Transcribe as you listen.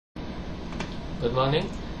Good morning.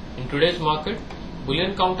 In today's market,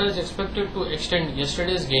 Bullion counter is expected to extend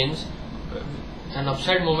yesterday's gains and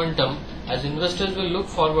upside momentum as investors will look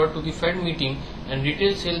forward to the Fed meeting and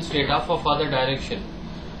retail sales data for further direction.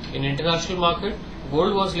 In international market,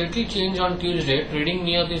 gold was little changed on Tuesday, trading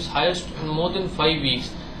near its highest in more than 5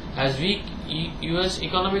 weeks as weak US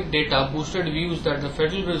economic data boosted views that the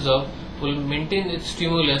Federal Reserve will maintain its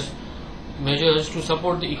stimulus measures to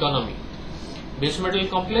support the economy. Base metal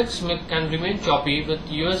complex can remain choppy with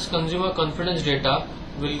US consumer confidence data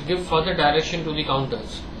will give further direction to the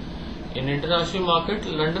counters. In international market,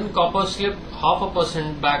 London copper slipped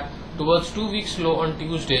 0.5% back towards 2 weeks low on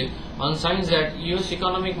Tuesday on signs that US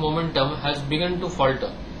economic momentum has begun to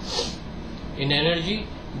falter. In energy,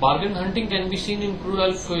 bargain hunting can be seen in crude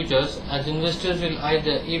oil futures as investors will eye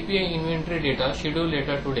the API inventory data scheduled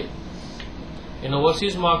later today. In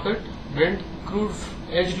overseas market, Brent crude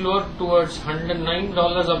edged lower towards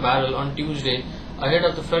 $109 a barrel on Tuesday ahead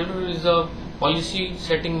of the Federal Reserve policy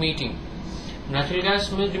setting meeting. Natural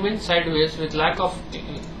gas may remain sideways with lack of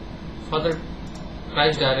further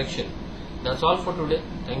price direction. That's all for today.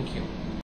 Thank you.